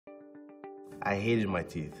I hated my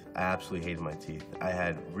teeth. I absolutely hated my teeth. I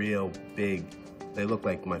had real big, they look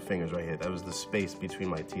like my fingers right here. That was the space between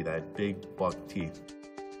my teeth. I had big buck teeth.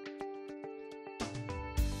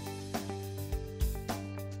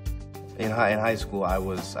 In high school, I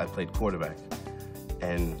played quarterback,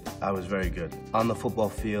 and I was very good. On the football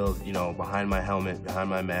field, you know, behind my helmet, behind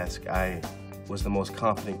my mask, I was the most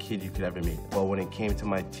confident kid you could ever meet. But when it came to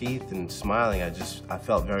my teeth and smiling, I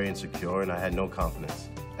felt very insecure and I had no confidence.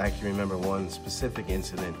 I can remember one specific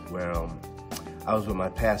incident where I was with my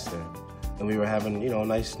pastor and we were having, you know, a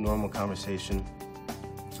nice normal conversation,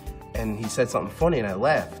 and he said something funny and I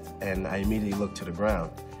laughed, and I immediately looked to the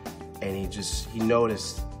ground, and he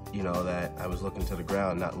noticed, you know, that I was looking to the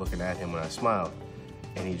ground, not looking at him when I smiled.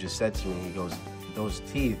 And he just said to me, he goes, "Those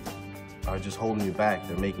teeth are just holding you back.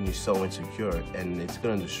 They're making you so insecure, and it's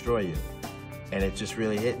gonna destroy you." And it just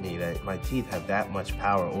really hit me that my teeth have that much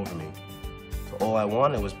power over me. So all I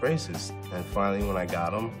wanted was braces. And finally, when I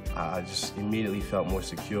got them, I just immediately felt more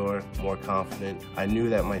secure, more confident. I knew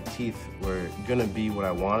that my teeth were gonna be what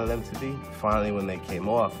I wanted them to be. Finally, when they came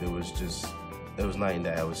off, it was night and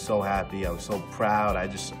day. I was so happy, I was so proud. I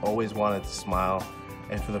just always wanted to smile.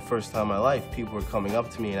 And for the first time in my life, people were coming up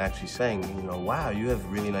to me and actually saying, you know, "Wow, you have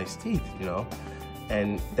really nice teeth," you know?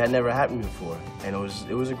 And that never happened before. And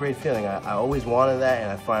it was a great feeling. I always wanted that, and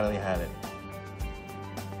I finally had it.